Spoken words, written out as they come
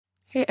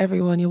Hey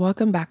everyone, you're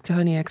welcome back to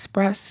Honey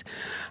Express.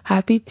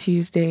 Happy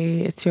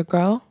Tuesday. It's your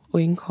girl,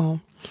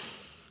 Winko.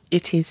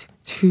 It is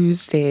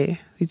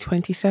Tuesday, the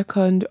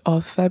 22nd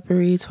of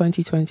February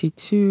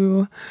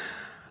 2022.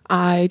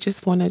 I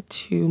just wanted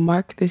to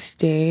mark this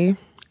day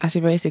as a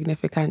very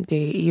significant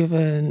day,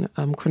 even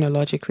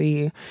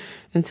chronologically,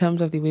 in terms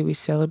of the way we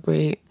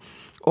celebrate,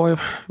 or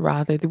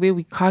rather, the way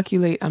we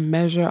calculate and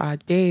measure our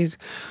days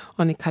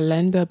on a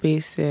calendar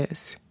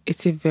basis.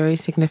 It's a very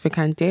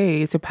significant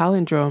day. It's a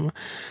palindrome.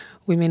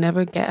 We may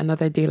never get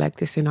another day like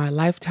this in our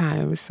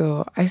lifetime.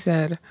 So I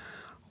said,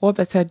 what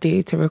better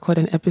day to record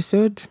an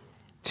episode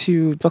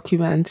to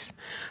document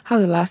how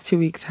the last 2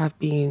 weeks have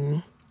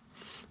been.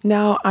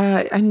 Now,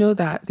 I know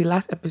that the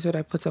last episode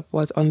I put up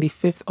was on the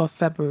 5th of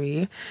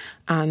February,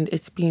 and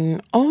it's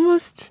been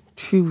almost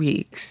 2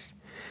 weeks.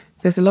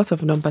 There's a lot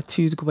of number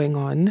twos going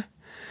on.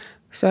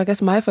 So I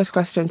guess my first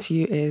question to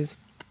you is,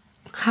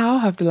 how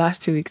have the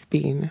last 2 weeks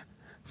been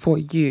for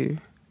you?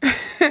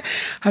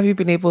 Have you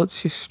been able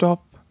to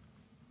stop,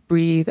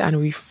 breathe, and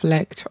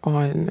reflect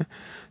on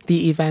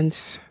the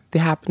events, the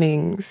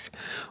happenings?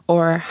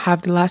 Or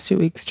have the last 2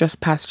 weeks just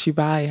passed you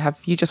by?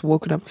 Have you just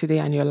woken up today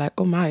and you're like,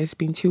 oh my, it's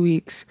been 2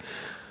 weeks?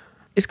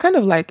 It's kind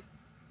of like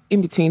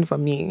in between for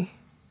me.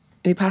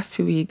 In the past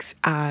 2 weeks,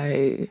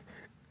 I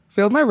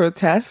failed my road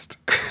test.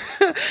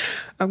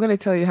 I'm going to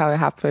tell you how it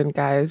happened,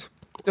 guys.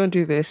 Don't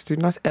do this. Do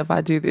not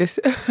ever do this.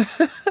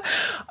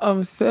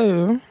 um,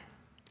 so,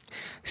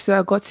 so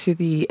I got to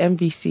the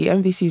MVC.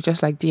 MVC is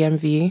just like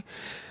DMV.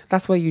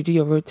 That's where you do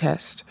your road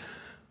test.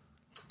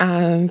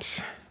 And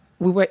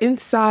we were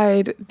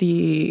inside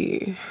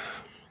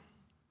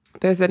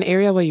there's an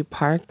area where you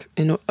park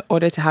in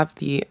order to have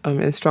the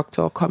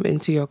instructor come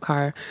into your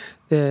car,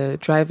 the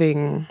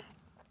driving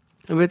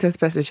road test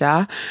person.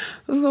 So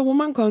a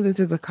woman comes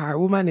into the car.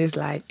 Woman is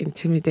like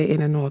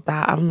intimidating and all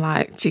that. I'm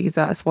like,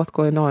 Jesus, what's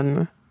going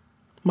on?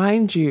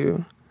 Mind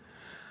you,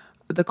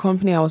 the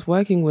company I was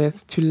working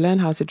with to learn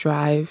how to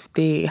drive,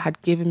 they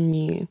had given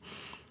me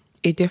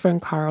a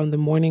different car on the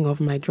morning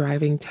of my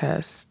driving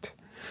test.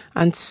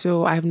 And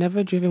so I've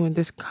never driven with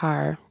this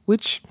car,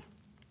 which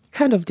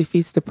kind of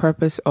defeats the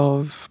purpose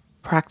of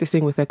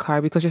practicing with a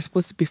car because you're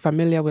supposed to be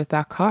familiar with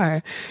that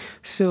car.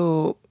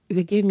 So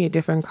they gave me a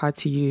different car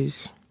to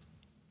use.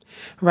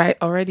 Right,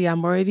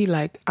 I'm already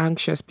like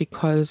anxious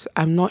because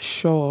I'm not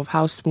sure of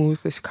how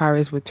smooth this car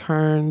is with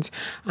turns.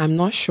 I'm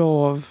not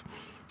sure of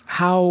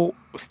how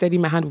steady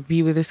my hand would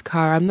be with this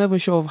car. I'm never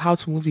sure of how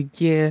to move the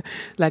gear.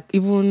 Like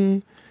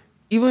even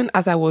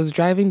as I was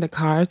driving the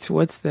car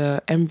towards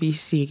the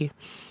MVC,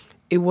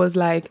 it was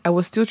like I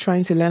was still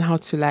trying to learn how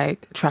to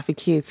like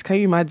trafficate. Can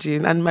you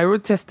imagine? And my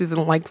road test is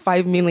in like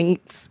 5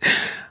 minutes.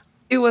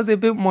 It was a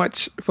bit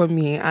much for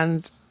me.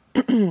 And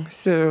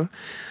so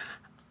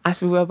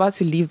as we were about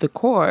to leave the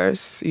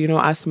course,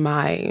 as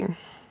my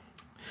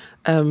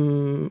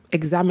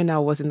examiner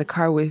was in the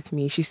car with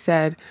me, she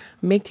said,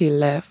 make a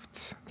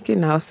left. Okay,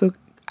 now, so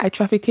I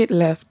trafficate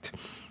left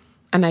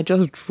and I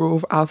just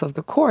drove out of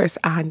the course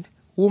and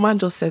woman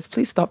just says,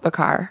 please stop the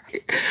car.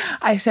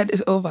 I said,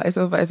 it's over, it's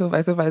over, it's over,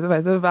 it's over, it's over,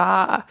 it's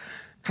over.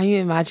 Can you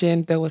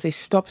imagine? There was a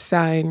stop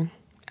sign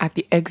at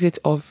the exit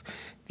of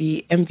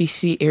the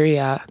MVC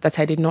area that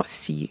I did not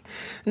see.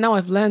 Now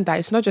I've learned that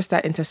it's not just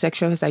at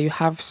intersections that you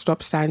have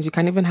stop signs. You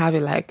can even have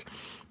it like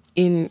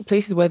in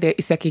places where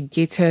it's like a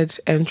gated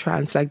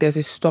entrance, like there's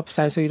a stop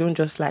sign, so you don't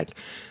just like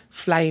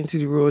fly into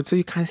the road. So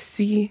you can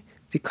see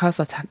the cars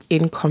that are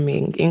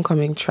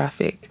incoming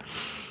traffic.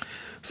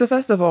 So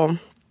first of all,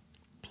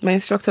 my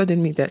instructor did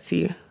me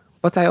dirty,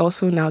 but I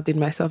also now did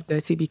myself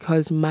dirty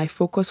because my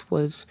focus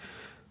was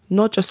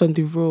not just on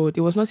the road.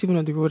 It was not even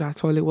on the road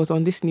at all. It was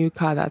on this new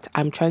car that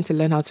I'm trying to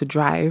learn how to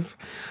drive,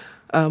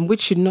 which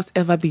should not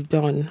ever be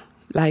done.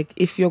 Like,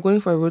 if you're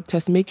going for a road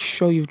test, make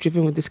sure you've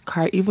driven with this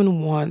car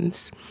even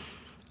once.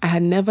 I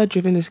had never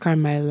driven this car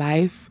in my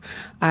life.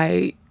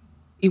 It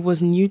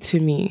was new to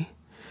me.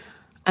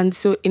 And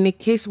so in a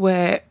case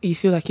where you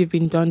feel like you've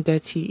been done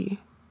dirty,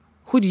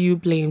 who do you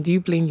blame? Do you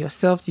blame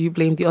yourself? Do you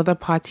blame the other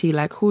party?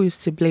 Like, who is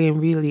to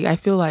blame, really? I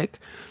feel like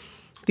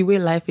the way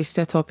life is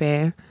set up,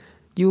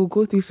 you will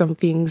go through some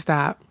things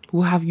that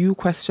will have you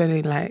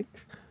questioning, like,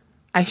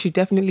 I should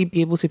definitely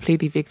be able to play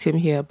the victim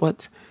here,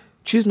 but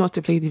choose not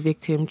to play the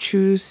victim.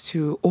 Choose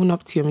to own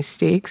up to your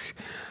mistakes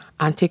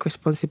and take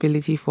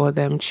responsibility for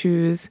them.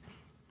 Choose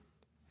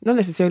not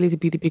necessarily to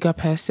be the bigger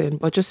person,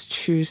 but just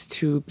choose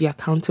to be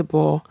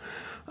accountable.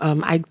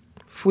 I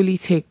fully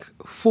take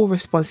full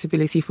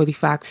responsibility for the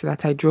fact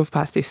that I drove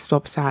past a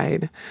stop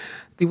sign.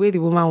 The way the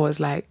woman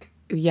was like,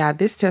 yeah,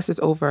 this test is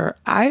over.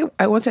 I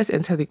wanted to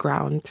enter the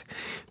ground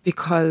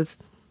because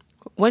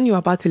when you're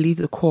about to leave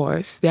the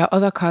course, there are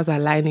other cars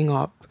that are lining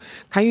up.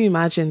 Can you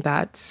imagine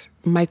that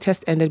my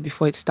test ended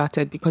before it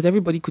started because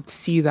everybody could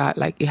see that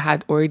like it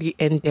had already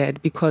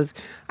ended because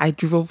I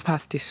drove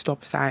past this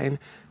stop sign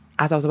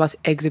as I was about to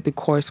exit the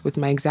course with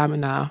my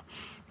examiner.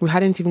 We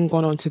hadn't even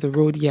gone onto the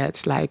road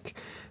yet. Like,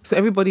 so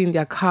everybody in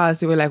their cars,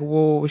 they were like,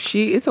 whoa,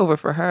 it's over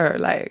for her.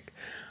 Like,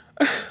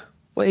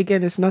 but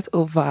again, it's not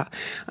over.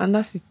 And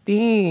that's the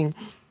thing.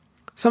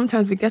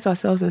 Sometimes we get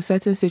ourselves in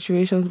certain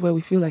situations where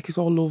we feel like it's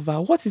all over.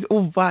 What is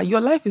over?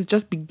 Your life is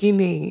just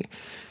beginning.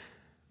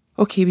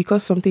 Okay,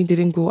 because something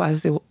didn't go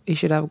as it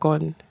should have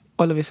gone,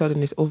 all of a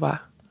sudden it's over.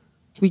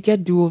 We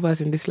get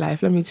do-overs in this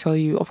life. Let me tell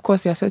you, of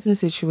course, there are certain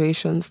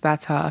situations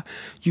that are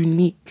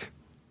unique,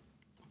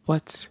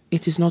 but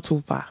it is not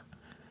over.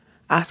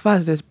 As far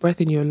as there's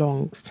breath in your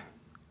lungs,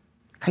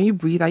 can you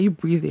breathe? Are you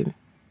breathing?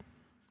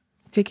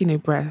 Taking a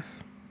breath.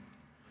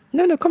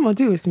 No, come on,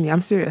 do it with me.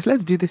 I'm serious.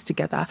 Let's do this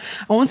together.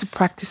 I want to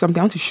practice something.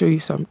 I want to show you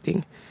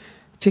something.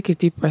 Take a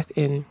deep breath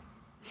in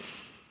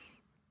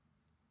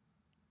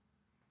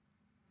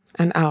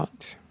and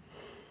out.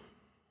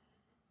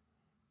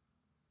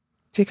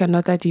 Take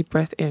another deep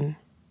breath in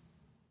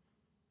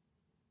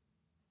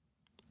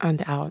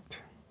and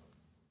out.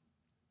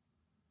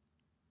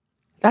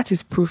 That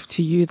is proof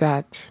to you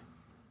that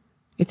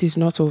it is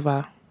not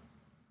over.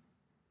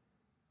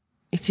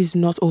 It is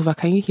not over.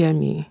 Can you hear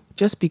me?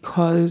 Just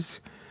because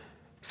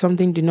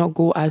something did not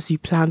go as you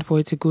planned for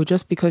it to go,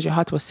 just because your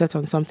heart was set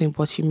on something,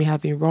 but you may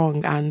have been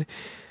wrong, and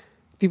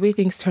the way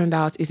things turned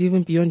out is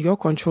even beyond your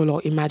control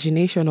or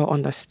imagination or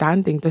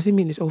understanding, doesn't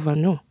mean it's over.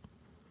 No.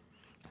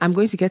 I'm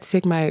going to get to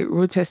take my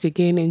road test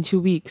again in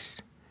 2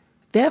 weeks.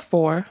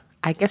 Therefore,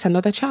 I get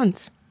another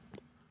chance.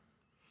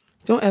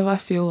 Don't ever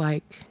feel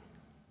like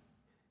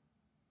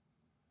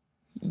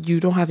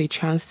you don't have a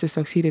chance to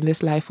succeed in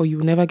this life, or you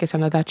will never get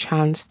another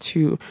chance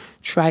to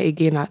try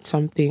again at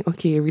something.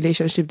 Okay, a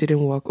relationship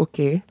didn't work.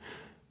 Okay,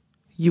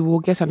 you will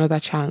get another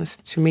chance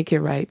to make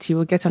it right. You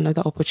will get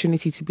another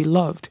opportunity to be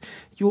loved.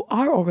 You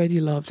are already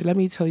loved, let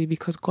me tell you,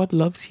 because God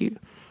loves you.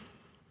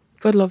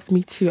 God loves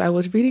me too. I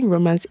was reading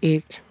Romans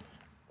 8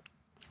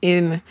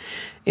 in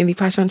the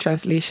Passion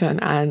Translation,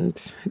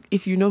 and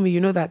if you know me, you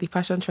know that the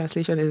Passion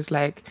Translation is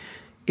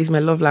my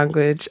love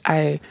language.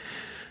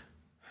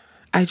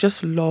 I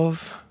just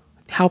love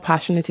how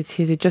passionate it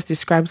is. It just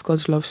describes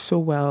God's love so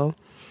well.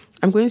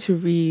 I'm going to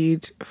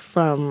read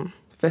from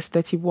verse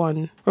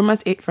 31.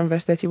 Romans 8 from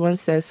verse 31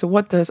 says, "So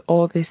what does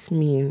all this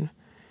mean?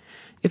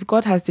 If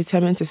God has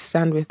determined to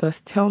stand with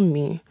us, tell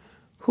me,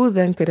 who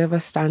then could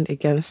ever stand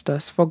against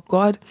us? For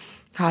God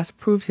has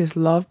proved his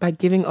love by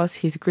giving us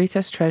his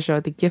greatest treasure,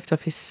 the gift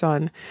of his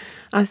Son.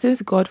 And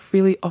since God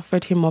freely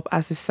offered him up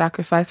as a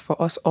sacrifice for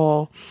us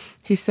all,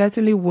 he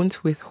certainly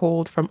won't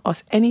withhold from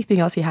us anything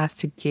else he has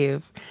to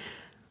give.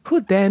 Who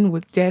then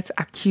would dare to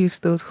accuse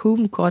those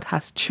whom God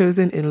has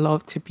chosen in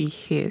love to be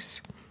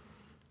his?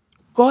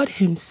 God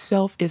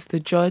himself is the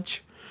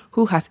judge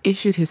who has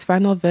issued his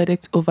final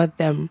verdict over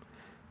them,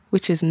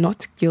 which is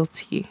not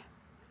guilty.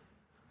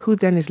 Who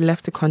then is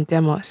left to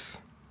condemn us?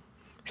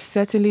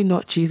 Certainly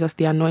not Jesus,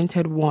 the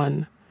Anointed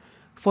One.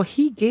 For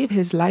he gave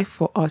his life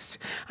for us,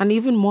 and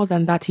even more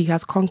than that, he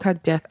has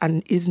conquered death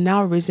and is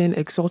now risen,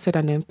 exalted,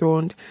 and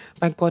enthroned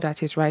by God at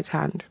his right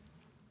hand.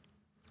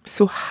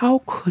 So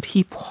how could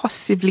he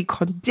possibly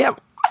condemn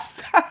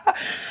us?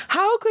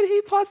 How could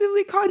he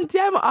possibly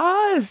condemn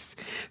us?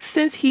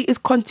 Since he is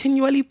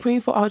continually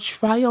praying for our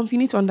triumph, you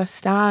need to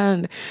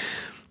understand.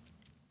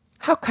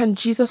 How can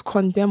Jesus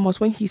condemn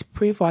us when he's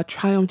praying for our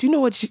triumph? Do you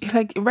know what,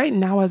 right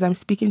now as I'm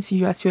speaking to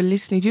you, as you're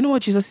listening, do you know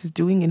what Jesus is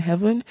doing in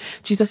heaven?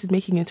 Jesus is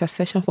making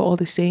intercession for all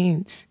the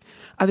saints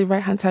at the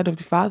right hand side of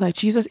the Father.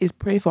 Jesus is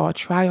praying for our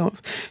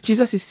triumph.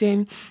 Jesus is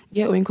saying,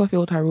 yeah, Oinko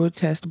failed her road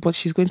test, but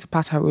she's going to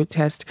pass her road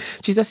test.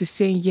 Jesus is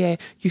saying, yeah,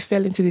 you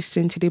fell into this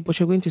sin today, but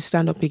you're going to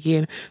stand up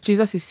again.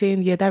 Jesus is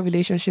saying, yeah, that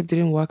relationship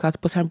didn't work out,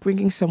 but I'm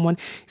bringing someone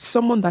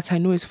that I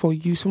know is for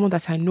you, someone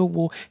that I know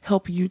will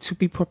help you to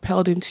be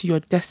propelled into your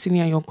destiny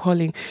and your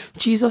calling.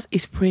 Jesus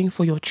is praying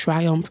for your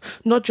triumph,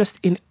 not just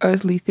in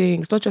earthly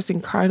things, not just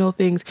in carnal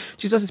things.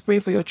 Jesus is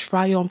praying for your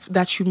triumph,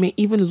 that you may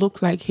even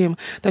look like him,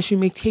 that you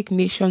may take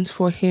nations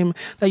for him,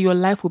 that your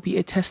life will be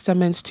a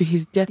testament to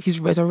his death, his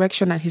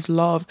resurrection, and his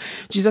love.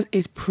 Jesus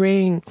is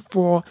praying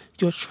for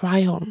your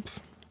triumph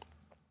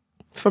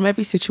from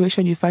every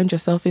situation you find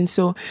yourself in.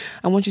 So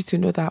I want you to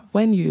know that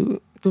when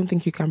you don't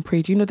think you can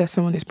pray, do you know that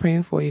someone is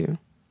praying for you?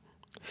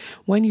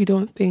 When you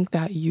don't think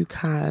that you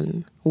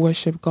can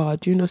worship God,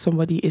 do you know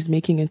somebody is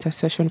making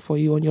intercession for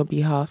you on your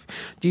behalf?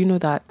 Do you know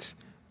that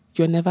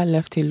you're never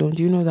left alone?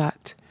 Do you know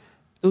that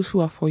those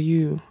who are for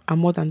you are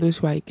more than those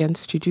who are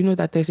against you? Do you know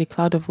that there's a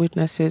cloud of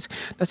witnesses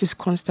that is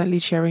constantly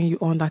cheering you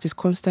on, that is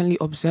constantly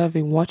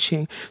observing,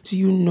 watching? Do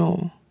you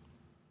know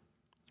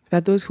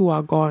that those who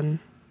are gone,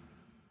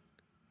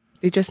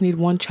 they just need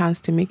one chance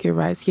to make it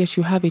right? Yes,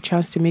 you have a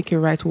chance to make it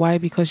right. Why?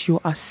 Because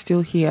you are still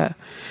here.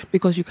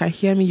 Because you can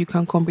hear me, you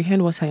can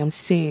comprehend what I am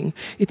saying.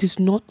 It is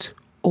not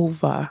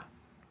over.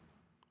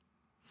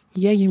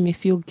 Yeah, you may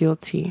feel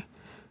guilty,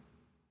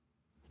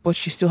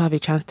 but you still have a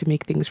chance to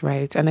make things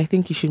right. And I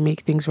think you should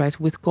make things right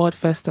with God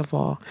first of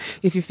all.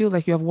 If you feel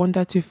like you have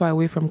wandered too far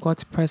away from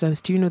God's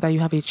presence, do you know that you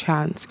have a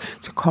chance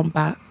to come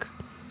back?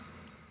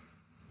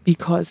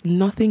 Because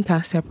nothing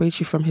can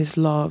separate you from his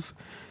love.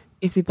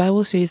 If the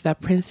Bible says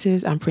that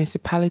princes and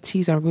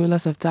principalities and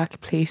rulers of dark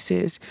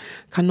places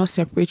cannot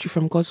separate you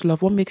from God's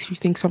love, what makes you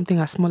think something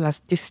as small as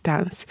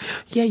distance?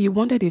 Yeah, you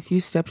wandered a few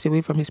steps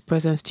away from his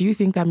presence. Do you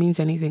think that means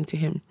anything to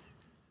him?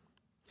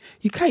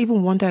 You can't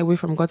even wander away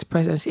from God's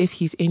presence if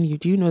he's in you.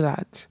 Do you know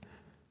that?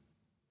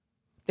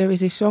 There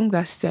is a song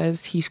that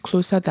says he's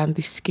closer than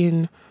the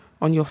skin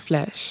on your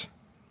flesh,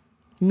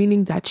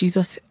 meaning that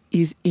Jesus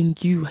is in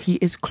you. He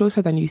is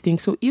closer than you think.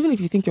 So even if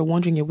you think you're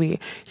wandering away,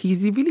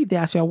 he's really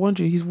there as you're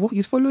wandering.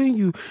 He's following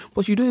you,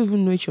 but you don't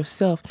even know it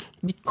yourself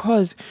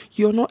because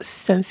you're not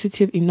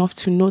sensitive enough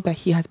to know that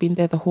he has been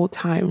there the whole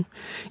time.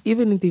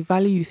 Even in the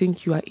valley you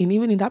think you are in,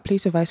 even in that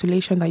place of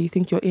isolation that you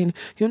think you're in,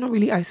 you're not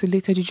really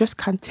isolated. You just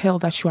can't tell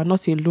that you are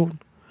not alone.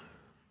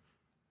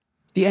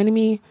 The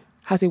enemy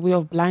has a way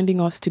of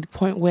blinding us to the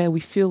point where we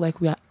feel like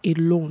we are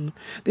alone.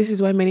 This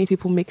is why many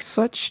people make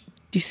such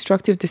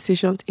destructive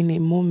decisions in a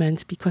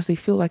moment, because they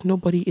feel like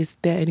nobody is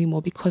there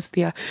anymore, because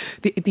they are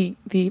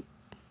the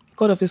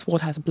God of this world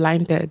has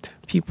blinded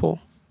people.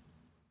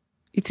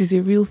 It is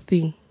a real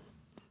thing.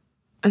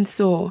 And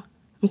so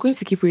I'm going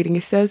to keep reading.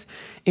 It says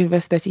in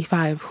verse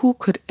 35, who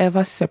could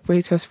ever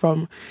separate us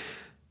from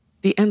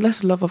the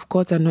endless love of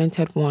God's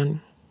anointed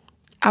one?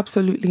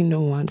 Absolutely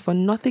no one, for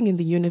nothing in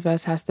the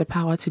universe has the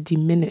power to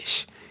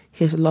diminish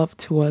his love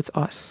towards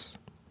us.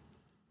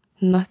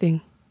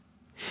 Nothing.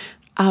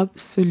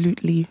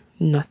 Absolutely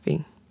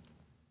nothing.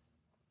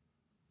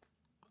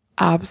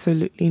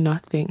 Absolutely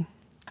nothing.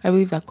 I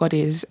believe that God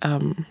is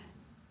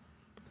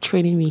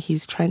training me.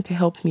 He's trying to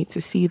help me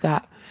to see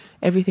that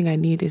everything I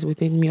need is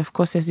within me. Of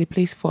course, there's a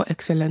place for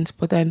excellence,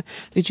 but then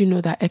did you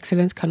know that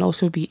excellence can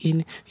also be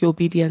in your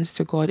obedience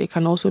to God? It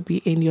can also be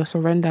in your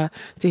surrender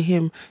to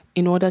him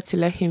in order to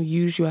let him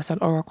use you as an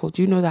oracle.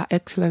 Do you know that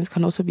excellence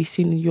can also be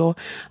seen in your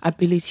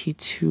ability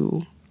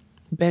to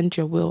bend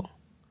your will?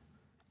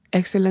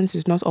 Excellence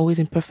is not always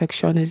in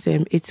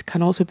perfectionism. It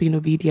can also be in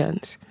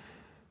obedience.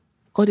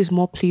 God is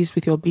more pleased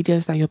with your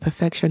obedience than your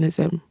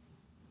perfectionism,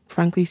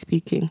 frankly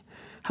speaking.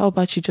 How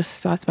about you just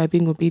start by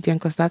being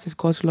obedient, because that is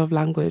God's love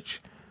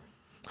language?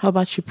 How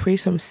about you pray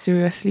some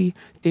seriously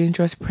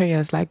dangerous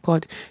prayers like,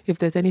 God, if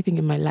there's anything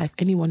in my life,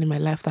 anyone in my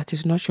life that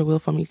is not your will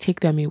for me, take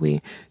them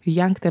away,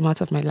 yank them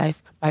out of my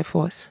life by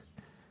force.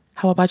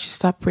 How about you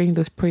start praying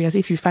those prayers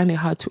if you find it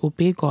hard to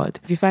obey God,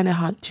 if you find it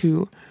hard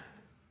to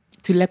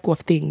let go of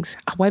things?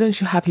 Why don't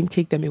you have him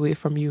take them away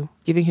from you,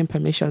 giving him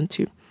permission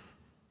to?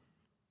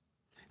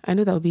 I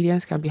know that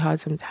obedience can be hard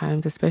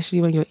sometimes,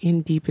 especially when you're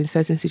in deep in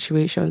certain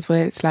situations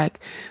where it's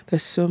like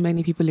there's so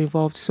many people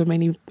involved, so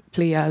many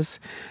players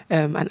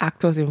and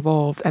actors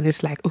involved. And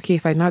it's like, okay,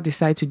 if I now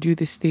decide to do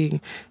this thing,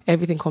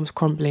 everything comes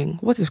crumbling.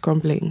 What is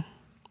crumbling?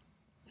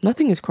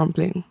 Nothing is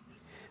crumbling.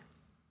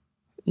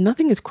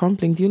 Nothing is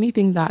crumbling. The only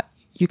thing that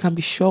you can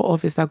be sure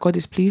of is that God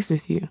is pleased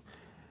with you.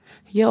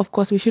 Yeah, of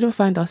course, we shouldn't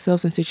find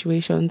ourselves in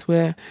situations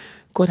where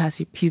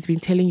he's been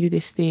telling you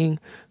this thing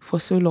for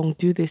so long,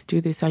 do this,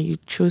 and you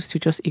chose to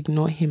just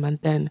ignore him, and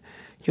then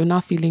you're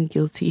now feeling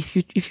guilty.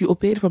 If you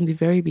obeyed from the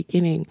very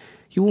beginning,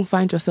 you won't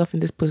find yourself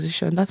in this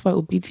position. That's why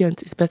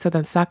obedience is better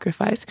than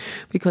sacrifice,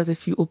 because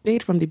if you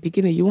obeyed from the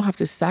beginning, you won't have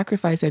to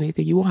sacrifice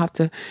anything. You won't have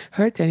to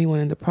hurt anyone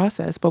in the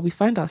process. But we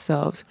find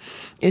ourselves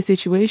in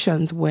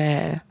situations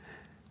where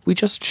we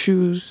just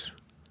choose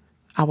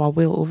our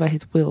will over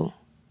his will.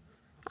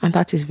 And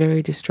that is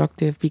very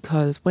destructive,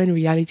 because when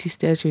reality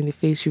stares you in the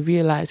face, you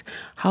realize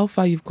how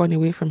far you've gone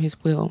away from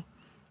his will.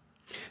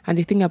 And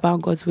the thing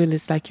about God's will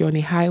is like you're on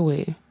a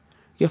highway.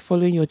 You're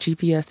following your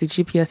GPS. The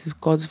GPS is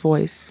God's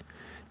voice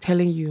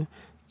telling you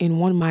in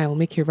 1 mile,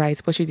 make a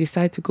right, but you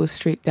decide to go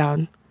straight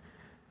down.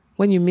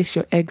 When you miss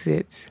your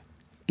exit,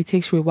 it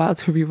takes you a while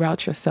to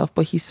reroute yourself,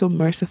 but he's so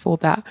merciful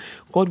that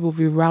God will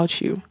reroute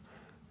you.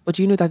 But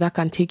you know that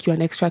can take you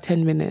an extra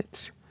 10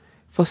 minutes.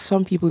 For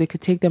some people, it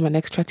could take them an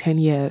extra 10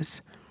 years.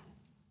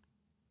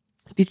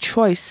 The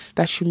choice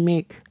that you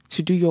make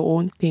to do your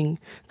own thing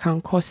can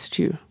cost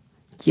you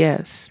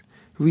years,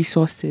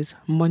 resources,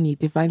 money,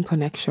 divine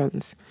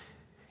connections.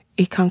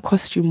 It can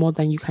cost you more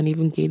than you can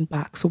even gain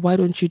back. So why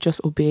don't you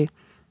just obey?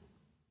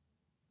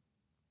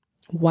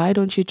 Why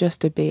don't you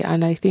just obey?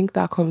 And I think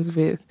that comes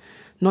with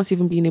not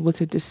even being able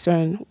to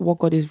discern what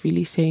God is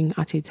really saying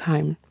at a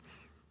time.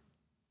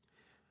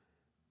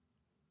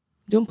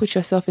 Don't put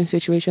yourself in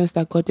situations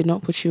that God did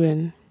not put you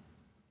in.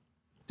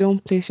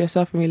 Don't place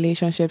yourself in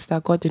relationships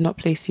that God did not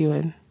place you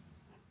in.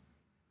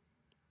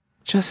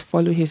 Just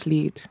follow his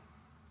lead,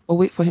 or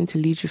wait for him to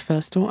lead you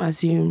first. Don't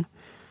assume.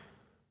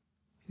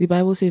 The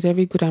Bible says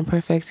every good and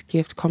perfect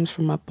gift comes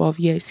from above.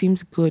 Yeah, it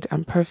seems good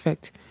and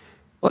perfect,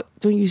 but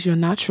don't use your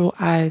natural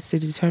eyes to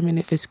determine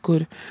if it's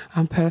good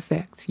and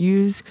perfect.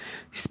 Use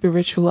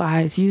spiritual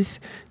eyes. Use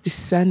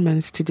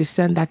discernment to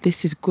discern that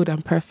this is good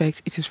and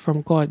perfect. It is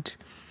from God.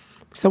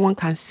 Someone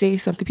can say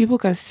something. People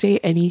can say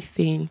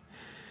anything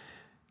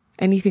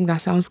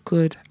that sounds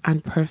good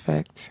and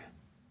perfect.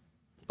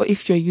 But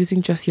if you're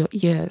using just your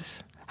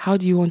ears, how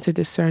do you want to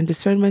discern?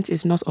 Discernment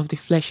is not of the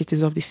flesh, it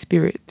is of the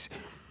spirit.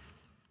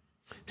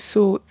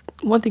 So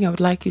one thing I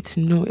would like you to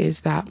know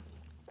is that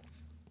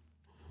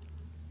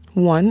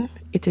 1,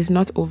 it is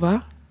not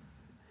over.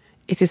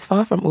 It is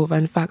far from over.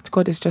 In fact,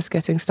 God is just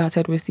getting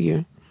started with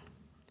you.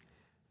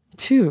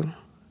 2,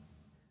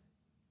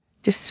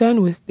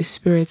 discern with the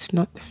spirit,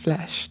 not the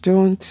flesh.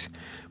 Don't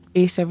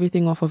base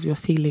everything off of your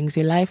feelings.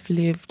 A life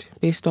lived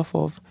based off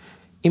of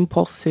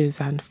impulses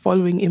and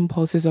following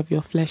impulses of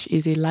your flesh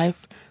is a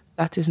life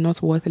that is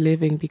not worth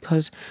living,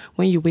 because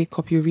when you wake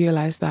up, you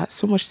realize that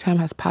so much time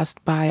has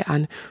passed by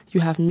and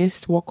you have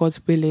missed what God's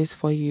will is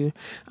for you,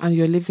 and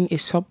you're living a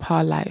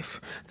subpar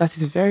life that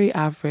is very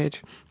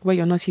average, where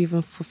you're not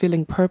even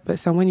fulfilling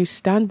purpose. And when you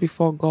stand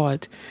before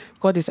God,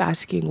 God is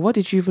asking, what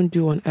did you even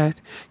do on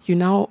earth? You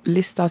now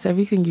list out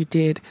everything you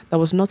did that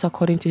was not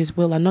according to his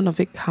will, and none of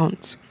it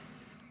counts.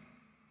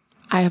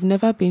 I have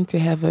never been to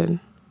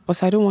heaven,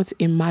 but I don't want to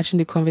imagine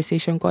the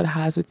conversation God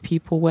has with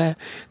people where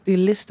they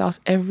list out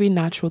every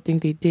natural thing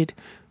they did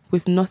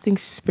with nothing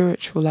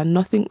spiritual, and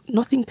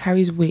nothing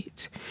carries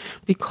weight.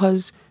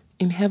 Because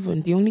in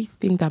heaven, the only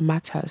thing that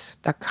matters,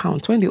 that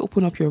counts, when they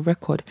open up your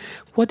record,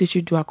 what did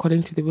you do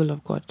according to the will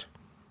of God?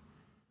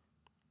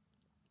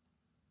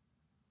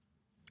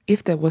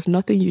 If there was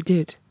nothing you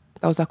did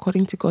that was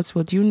according to God's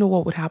will, do you know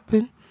what would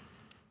happen?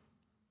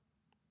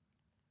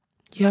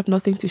 You have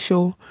nothing to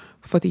show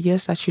for the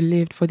years that you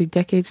lived, for the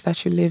decades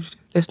that you lived.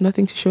 There's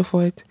nothing to show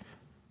for it.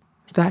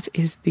 That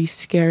is the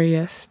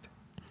scariest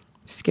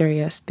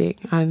thing.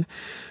 And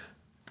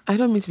I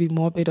don't mean to be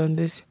morbid on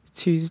this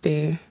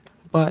Tuesday,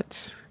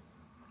 but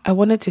I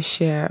wanted to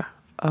share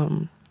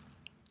a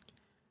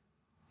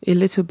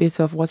little bit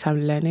of what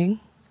I'm learning.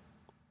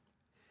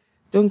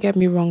 Don't get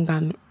me wrong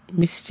and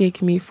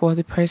mistake me for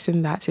the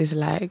person that is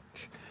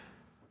like,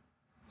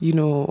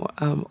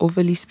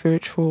 overly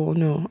spiritual.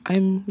 No,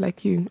 I'm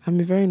like you. I'm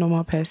a very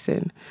normal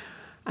person.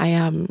 I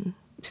am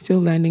still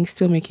learning,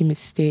 still making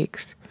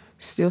mistakes,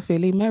 still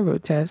failing my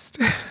road test.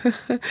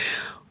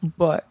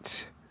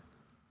 But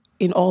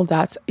in all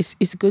that,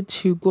 it's good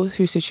to go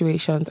through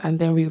situations and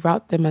then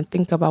reroute them and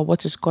think about,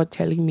 what is God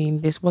telling me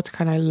in this? What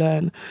can I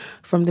learn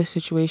from this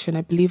situation?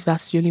 I believe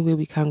that's the only way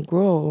we can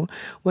grow,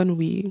 when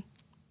we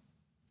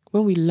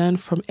learn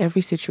from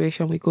every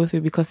situation we go through,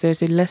 because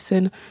there's a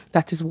lesson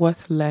that is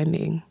worth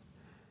learning.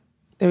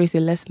 There is a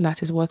lesson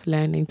that is worth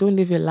learning. Don't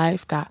live a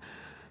life that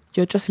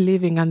you're just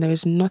living and there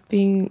is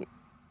nothing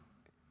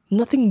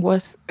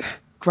worth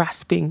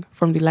grasping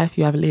from the life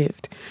you have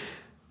lived.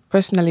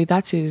 Personally,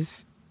 that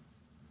is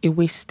a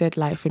wasted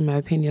life, in my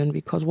opinion,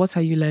 because what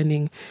are you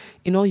learning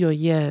in all your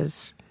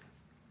years?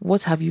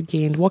 What have you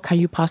gained? What can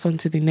you pass on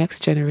to the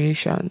next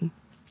generation?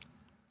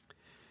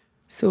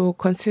 So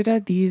consider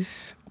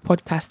these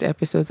podcast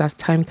episodes as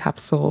time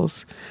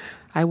capsules.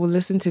 I will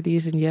listen to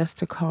these in years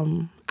to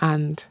come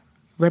and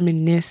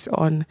reminisce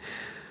on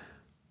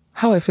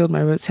how I failed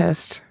my road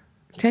test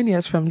 10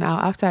 years from now,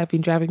 after I've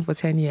been driving for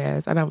 10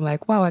 years. And I'm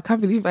like, wow, I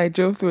can't believe I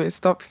drove through a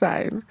stop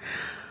sign.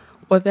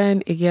 But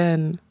then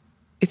again,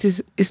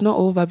 it's not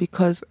over,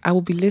 because I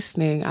will be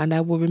listening and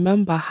I will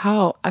remember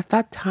how at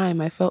that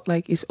time I felt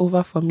like it's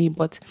over for me.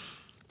 But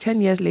 10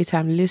 years later,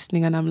 I'm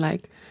listening and I'm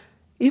like,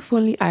 if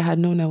only I had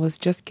known I was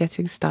just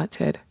getting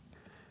started.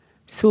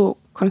 So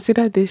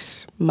consider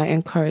this my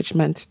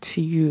encouragement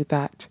to you,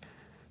 that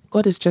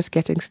God is just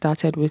getting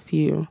started with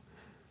you.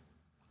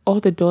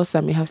 All the doors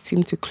that may have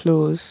seemed to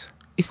close,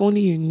 if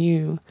only you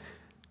knew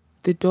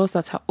the doors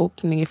that are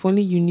opening, if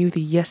only you knew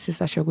the yeses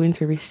that you're going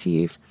to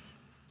receive.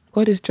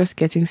 God is just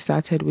getting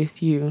started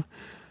with you.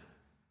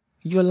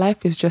 Your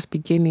life is just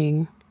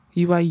beginning.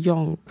 You are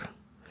young.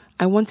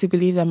 I want to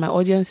believe that my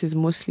audience is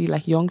mostly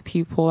like young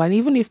people. And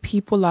even if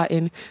people are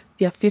in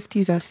their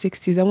 50s and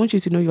 60s, I want you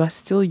to know you are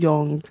still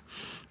young.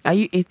 Are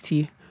you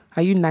 80?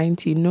 Are you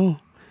 90? No.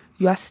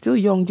 You are still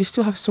young. You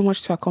still have so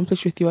much to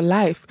accomplish with your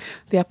life.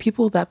 There are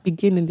people that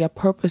begin in their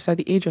purpose at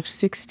the age of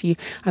 60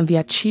 and they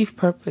achieve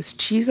purpose.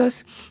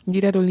 Jesus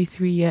needed only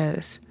 3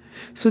 years.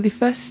 So the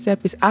first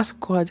step is ask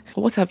God,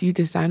 what have you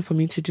designed for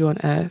me to do on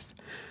earth?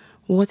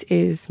 What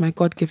is my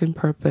God-given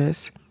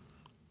purpose?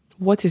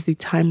 What is the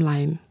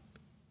timeline?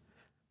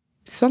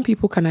 Some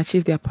people can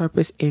achieve their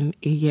purpose in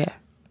a year,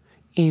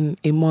 in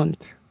a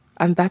month,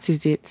 and that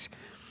is it.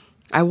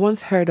 I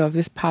once heard of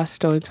this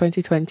pastor in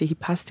 2020. He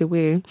passed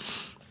away.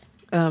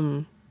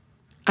 And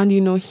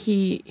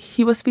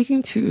he was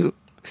speaking to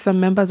some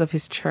members of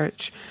his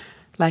church,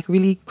 like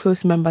really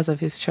close members of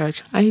his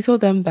church. And he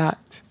told them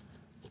that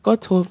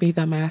God told me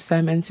that my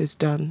assignment is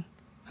done.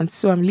 And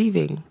so I'm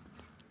leaving.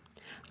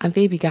 And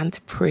they began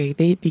to pray.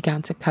 They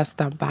began to cast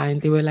that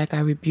bind. They were like, I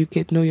rebuke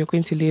it. No, you're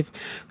going to live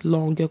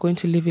long. You're going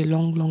to live a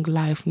long, long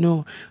life.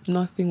 No,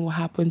 nothing will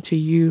happen to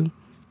you.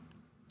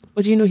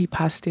 But he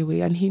passed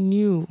away, and he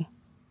knew,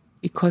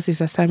 because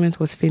his assignment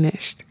was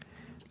finished.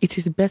 It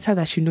is better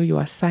that you know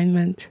your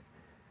assignment,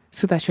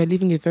 so that you're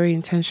living a very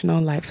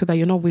intentional life, so that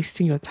you're not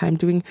wasting your time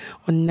doing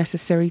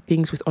unnecessary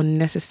things with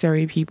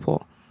unnecessary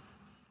people.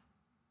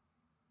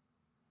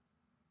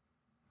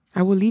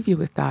 I will leave you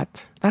with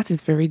that. That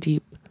is very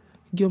deep.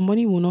 Your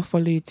money will not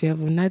follow you to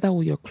heaven, neither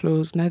will your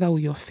clothes, neither will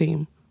your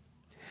fame.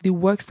 The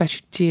works that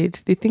you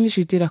did, the things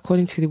you did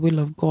according to the will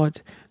of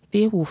God,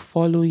 they will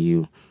follow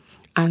you,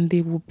 and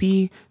they will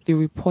be the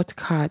report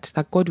card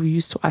that God will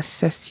use to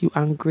assess you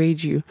and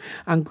grade your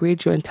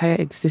entire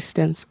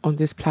existence on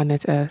this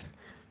planet Earth.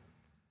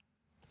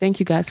 Thank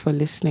you guys for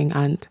listening,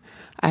 and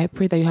I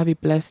pray that you have a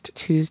blessed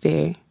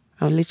Tuesday,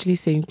 I'm literally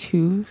saying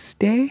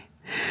Tuesday.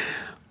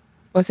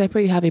 But I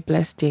pray you have a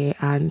blessed day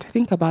and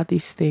think about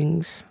these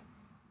things.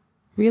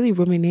 Really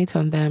ruminate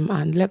on them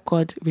and let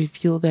God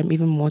reveal them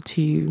even more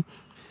to you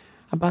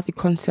about the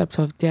concept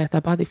of death,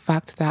 about the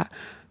fact that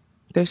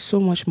there's so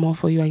much more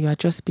for you and you are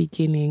just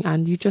beginning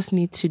and you just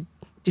need to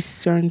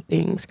discern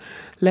things.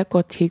 Let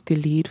God take the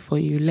lead for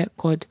you. Let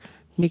God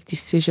make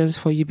decisions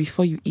for you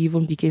before you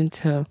even begin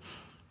to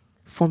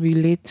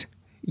formulate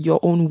your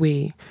own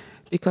way.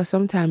 Because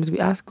sometimes we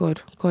ask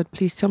God,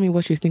 please tell me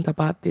what you think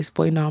about this.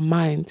 But in our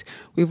mind,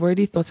 we've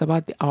already thought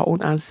about our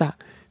own answer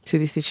to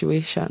the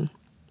situation.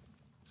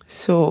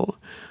 So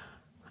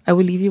I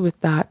will leave you with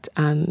that.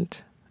 And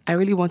I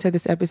really wanted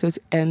this episode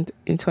to end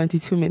in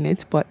 22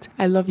 minutes, but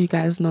I love you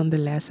guys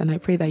nonetheless. And I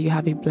pray that you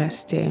have a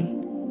blessed day.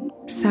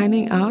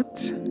 Signing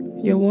out,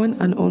 your one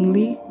and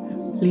only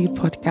lead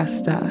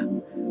podcaster.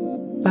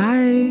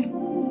 Bye.